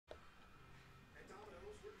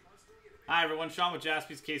Hi everyone, Sean with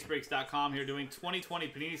JaspysCaseBreaks.com here doing 2020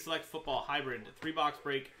 Panini Select Football Hybrid 3-box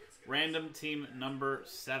break random team number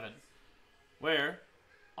 7, where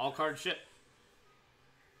all cards ship.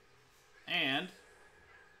 And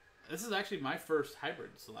this is actually my first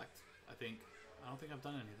hybrid select, I think. I don't think I've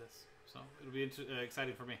done any of this, so it'll be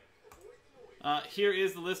exciting for me. Here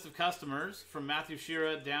is the list of customers from Matthew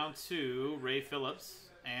Shearer down to Ray Phillips,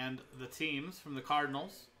 and the teams from the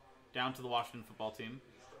Cardinals down to the Washington football team.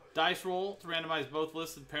 Dice roll to randomize both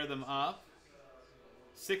lists and pair them up.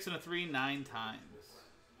 6 and a 3, 9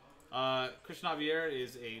 times. Christian Javier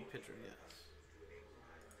is a pitcher, yes.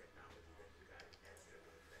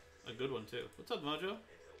 A good one, too. What's up, Mojo?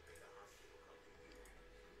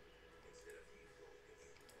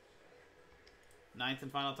 Ninth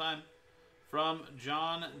and final time. From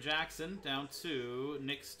John Jackson down to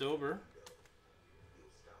Nick Stober.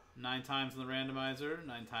 9 times in the randomizer,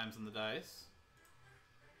 9 times in the dice.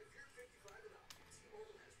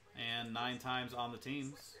 And 9 times on the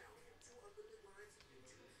teams.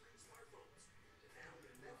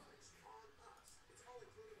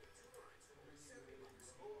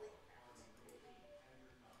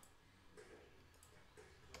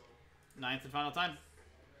 Ninth and final time.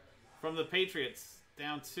 From the Patriots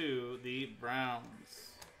down to the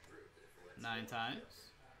Browns. 9 times.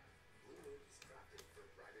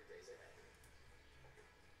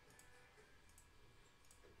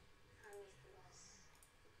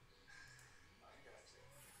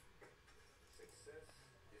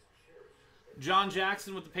 John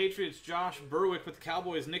Jackson with the Patriots, Josh Berwick with the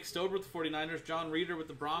Cowboys, Nick Stober with the 49ers, John Reeder with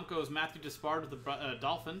the Broncos, Matthew Despard with the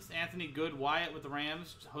Dolphins, Anthony Good Wyatt with the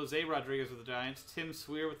Rams, Jose Rodriguez with the Giants, Tim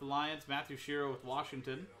Swear with the Lions, Matthew Shearer with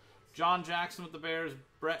Washington, John Jackson with the Bears,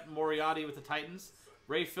 Brett Moriarty with the Titans,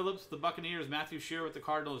 Ray Phillips with the Buccaneers, Matthew Shearer with the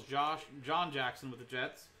Cardinals, John Jackson with the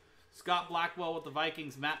Jets, Scott Blackwell with the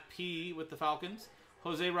Vikings, Matt P. with the Falcons,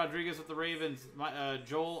 Jose Rodriguez with the Ravens,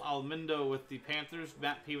 Joel Almindo with the Panthers,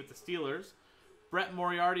 Matt P. with the Steelers, Brett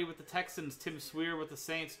Moriarty with the Texans, Tim Swear with the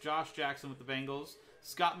Saints, Josh Jackson with the Bengals,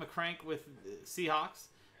 Scott McCrank with the Seahawks,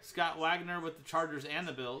 Scott Wagner with the Chargers and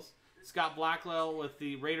the Bills, Scott Blackwell with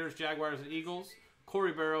the Raiders, Jaguars, and Eagles,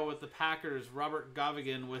 Corey Barrow with the Packers, Robert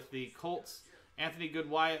Govigan with the Colts, Anthony Good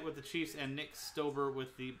Wyatt with the Chiefs, and Nick Stober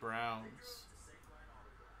with the Browns.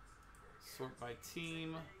 Sort by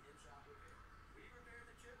team.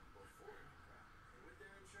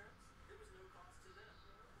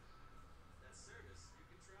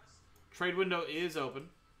 Trade window is open.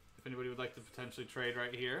 If anybody would like to potentially trade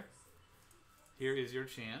right here, here is your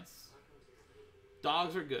chance.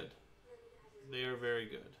 Dogs are good. They are very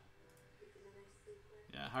good.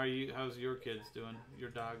 Yeah, how are you? How's your kids doing?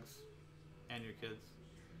 Your dogs and your kids.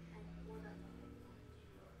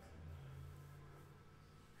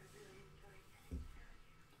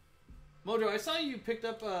 Mojo, I saw you picked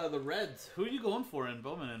up the Reds. Who are you going for in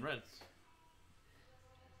Bowman and Reds?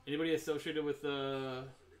 Anybody associated with the?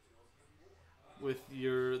 With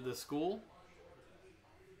the school?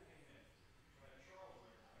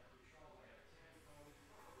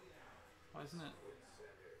 Why isn't it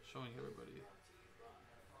showing everybody?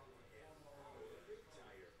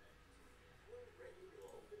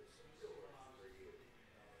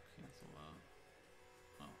 Cancel that.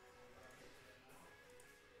 Oh.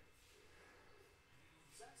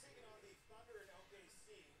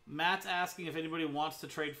 Matt's asking if anybody wants to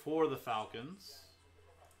trade for the Falcons.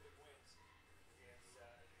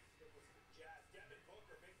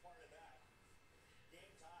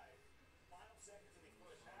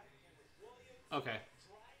 Okay.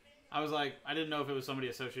 I was like, I didn't know if it was somebody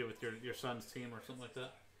associated with your son's team or something like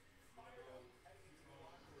that.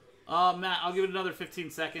 Matt, I'll give it another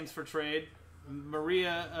 15 seconds for trade.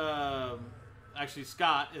 Maria, actually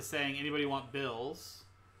Scott is saying, anybody want Bills?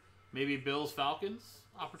 Maybe Bills Falcons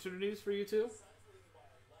opportunities for you two?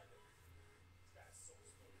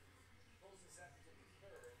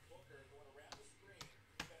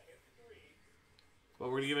 Well,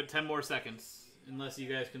 we're going to give it 10 more seconds. Unless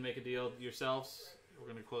you guys can make a deal yourselves, we're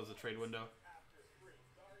going to close the trade window.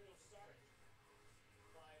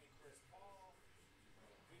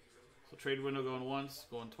 So trade window going once,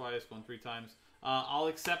 going twice, going 3 times. I'll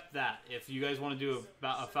accept that. If you guys want to do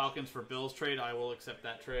a Falcons for Bills trade, I will accept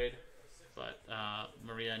that trade. But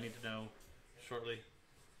Maria, I need to know shortly.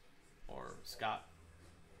 Or Scott.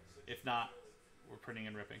 If not, we're printing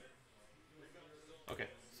and ripping. Okay,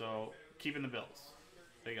 so keeping the Bills.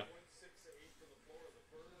 There you go.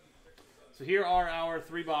 So here are our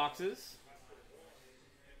 3 boxes.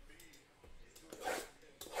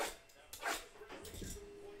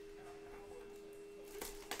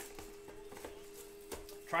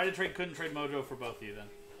 Try to trade, couldn't trade Mojo for both of you then.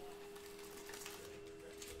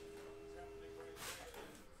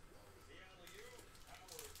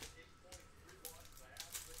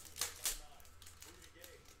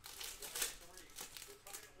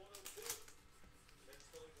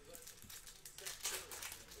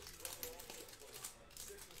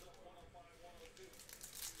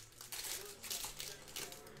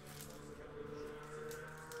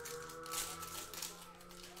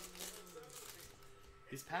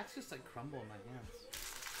 These packs just like crumble in my hands.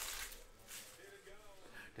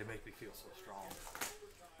 They make me feel so strong.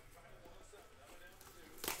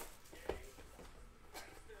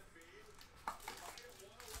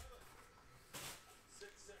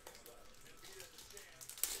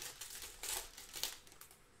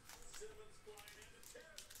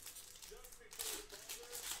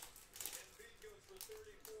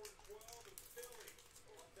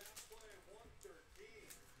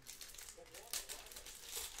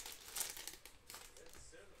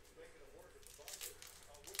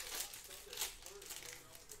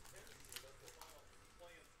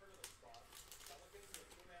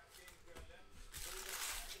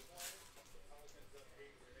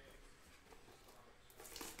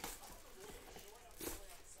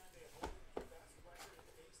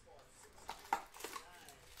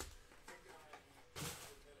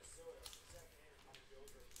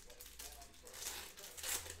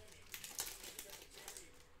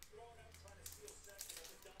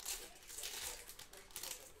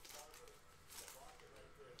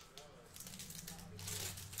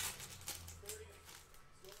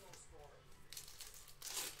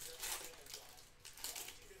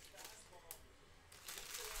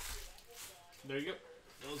 There you go.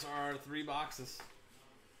 Those are our 3 boxes.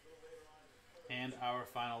 And our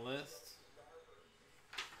final list.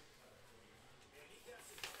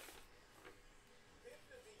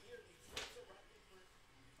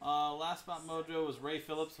 Last spot mojo was Ray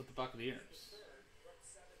Phillips with the Buccaneers.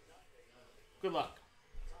 Good luck.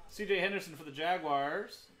 CJ Henderson for the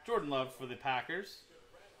Jaguars. Jordan Love for the Packers.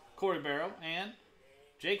 Corey Barrow and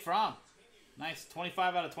Jake Fromm. Nice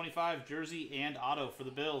 25 out of 25 jersey and auto for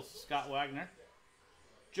the Bills. Scott Wagner.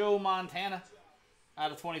 Joe Montana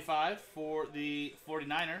out of 25 for the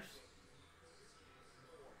 49ers.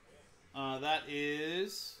 That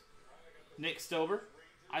is Nick Stober.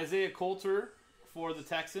 Isaiah Coulter for the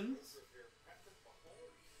Texans.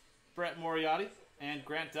 Brett Moriarty and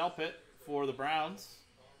Grant Delpit for the Browns.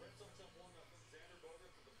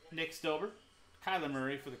 Nick Stober. Kyler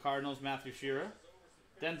Murray for the Cardinals. Matthew Shearer.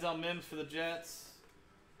 Denzel Mims for the Jets.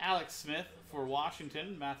 Alex Smith for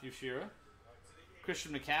Washington. Matthew Shearer.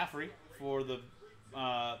 Christian McCaffrey for the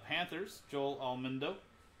Panthers. Joel Almindo.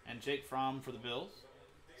 And Jake Fromm for the Bills.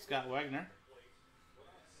 Scott Wagner.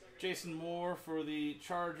 Jason Moore for the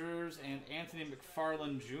Chargers. And Anthony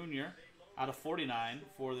McFarland Jr. out of 49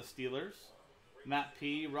 for the Steelers. Matt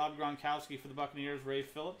P. Rob Gronkowski for the Buccaneers. Ray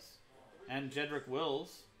Phillips. And Jedrick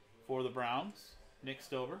Wills for the Browns. Nick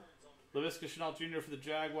Stover. Laviska Shenault Jr. for the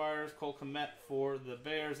Jaguars. Cole Kmet for the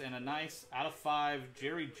Bears. And a nice out of 5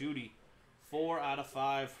 Jerry Jeudy. 4 out of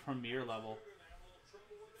 5 Premier level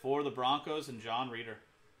for the Broncos and John Reeder.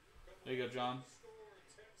 There you go, John.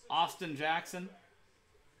 Austin Jackson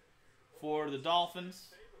for the Dolphins.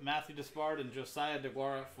 Matthew Despard and Josiah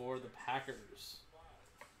DeGuara for the Packers.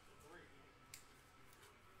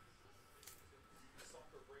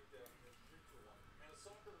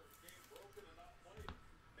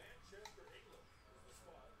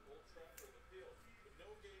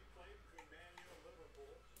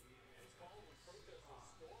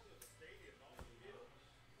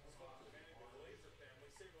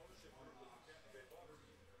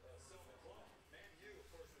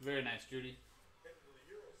 Very nice, Judy.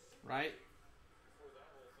 Right?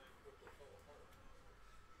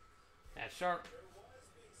 That's sharp.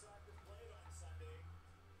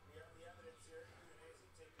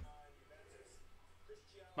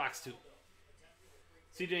 Box 2.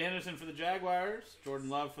 CJ Henderson for the Jaguars. Jordan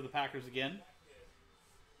Love for the Packers again.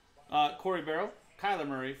 Corey Barrow. Kyler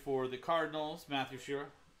Murray for the Cardinals. Matthew Shearer.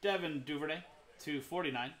 Devin Duvernay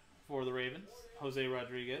 /49 for the Ravens. Jose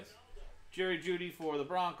Rodriguez. Jerry Jeudy for the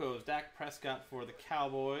Broncos. Dak Prescott for the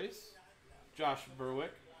Cowboys. Josh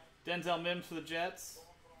Berwick. Denzel Mims for the Jets.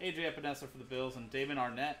 AJ Epinesa for the Bills. And Damon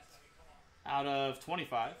Arnett out of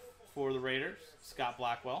 25 for the Raiders. Scott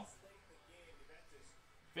Blackwell.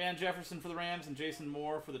 Van Jefferson for the Rams and Jason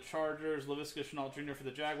Moore for the Chargers. Laviska Shenault Jr. for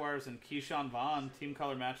the Jaguars. And Keyshawn Vaughn, team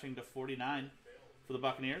color matching /49 for the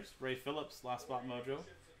Buccaneers. Ray Phillips, last spot mojo.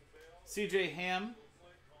 CJ Ham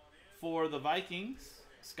for the Vikings.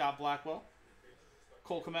 Scott Blackwell.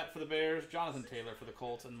 Cole Kmet for the Bears. Jonathan Taylor for the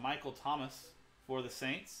Colts. And Michael Thomas for the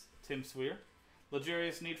Saints. Tim Swear.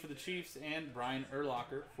 L'Jarius Sneed for the Chiefs. And Brian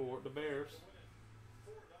Urlacher for the Bears.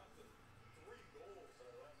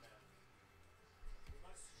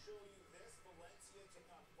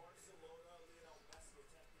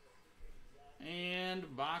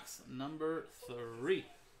 And box number 3.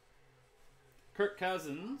 Kirk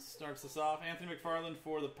Cousins starts us off. Anthony McFarland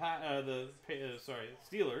for the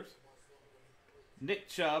Steelers. Nick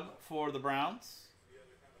Chubb for the Browns.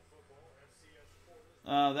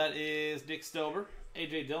 That is Nick Stober,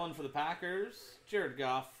 A.J. Dillon for the Packers, Jared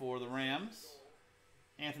Goff for the Rams,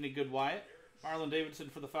 Anthony Good-Wyatt, Marlon Davidson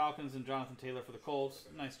for the Falcons, and Jonathan Taylor for the Colts.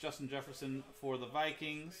 Nice Justin Jefferson for the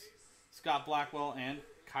Vikings, Scott Blackwell, and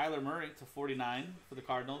Kyler Murray to 49 for the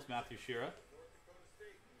Cardinals, Matthew Shira.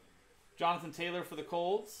 Jonathan Taylor for the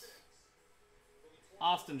Colts,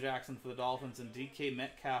 Austin Jackson for the Dolphins, and DK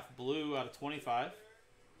Metcalf blue out of 25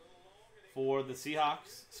 for the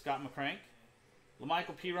Seahawks, Scott McCrank.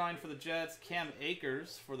 LaMichael Pirine for the Jets, Cam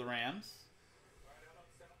Akers for the Rams.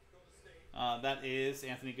 That is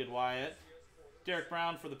Anthony Good-Wyatt. Derek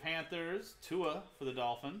Brown for the Panthers, Tua for the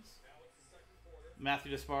Dolphins,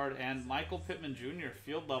 Matthew Despard, and Michael Pittman Jr.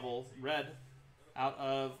 field level red out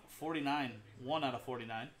of 49, 1 out of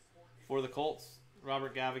 49 for the Colts,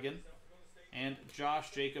 Robert Gavigan, and Josh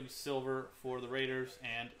Jacobs silver for the Raiders,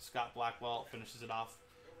 and Scott Blackwell finishes it off.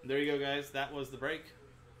 And there you go, guys. That was the break.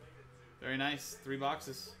 Very nice. 3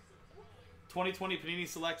 boxes. 2020 Panini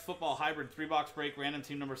Select Football Hybrid 3-box break, random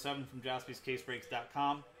team number 7 from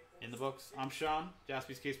JaspysCaseBreaks.com. In the books. I'm Sean,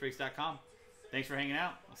 JaspysCaseBreaks.com. Thanks for hanging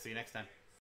out. I'll see you next time.